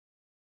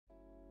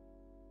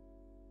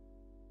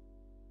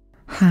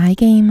Hi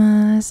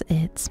gamers,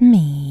 it's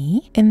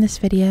me. In this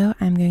video,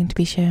 I'm going to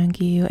be showing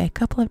you a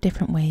couple of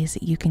different ways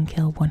that you can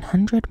kill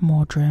 100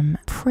 MORDREM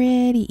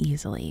pretty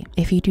easily.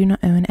 If you do not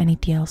own any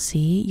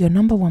DLC, your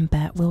number one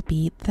bet will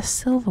be the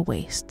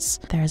Silverwastes.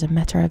 There is a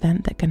meta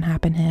event that can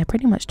happen here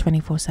pretty much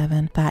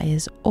 24/7 that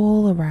is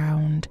all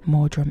around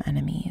MORDREM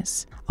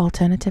enemies.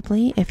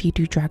 Alternatively, if you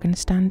do Dragon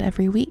Stand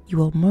every week, you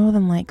will more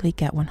than likely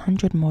get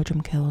 100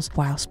 MORDREM kills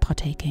whilst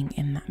partaking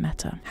in that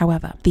meta.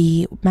 However,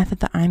 the method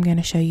that I'm going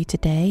to show you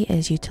today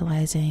is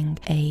utilizing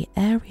an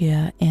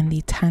area in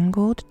the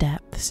Tangled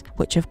Depths,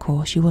 which of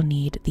course you will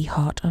need the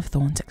Heart of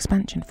Thorns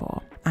expansion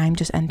for. I'm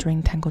just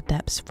entering Tangled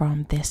Depths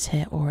from this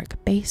here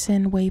Auric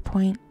Basin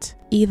waypoint.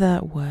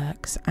 Either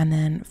works, and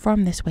then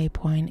from this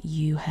waypoint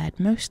you head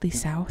mostly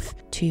south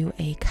to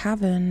a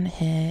cavern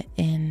here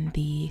in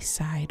the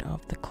side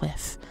of the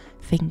cliff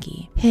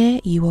thingy. Here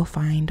you will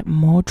find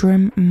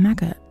MORDREM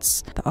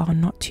maggots. There are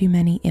not too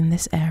many in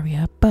this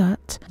area,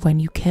 but when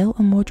you kill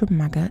a MORDREM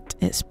maggot,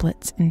 it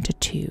splits into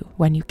two.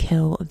 When you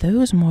kill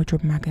those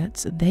MORDREM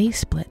maggots, they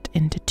split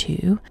into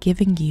two,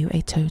 giving you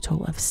a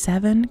total of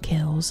 7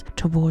 kills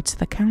towards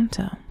the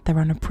counter. They're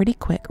on a pretty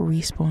quick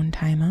respawn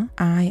timer.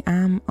 I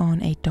am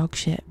on a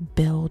dogshit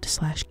build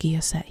 /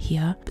 gear set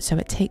here, so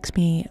it takes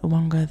me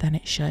longer than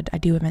it should. I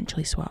do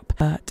eventually swap,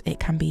 but it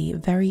can be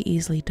very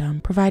easily done,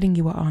 providing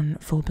you are on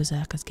full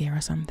berserker's gear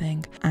or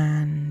something,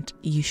 and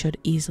you should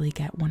easily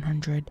get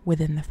 100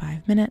 within the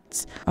 5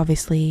 minutes.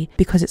 Obviously,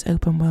 because it's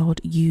open world,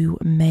 you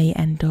may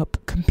end up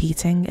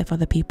competing if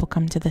other people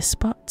come to this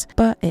spot,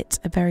 but it's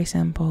a very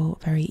simple,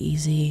 very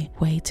easy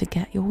way to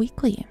get your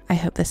weekly. I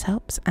hope this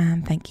helps,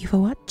 and thank you for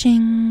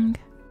watching.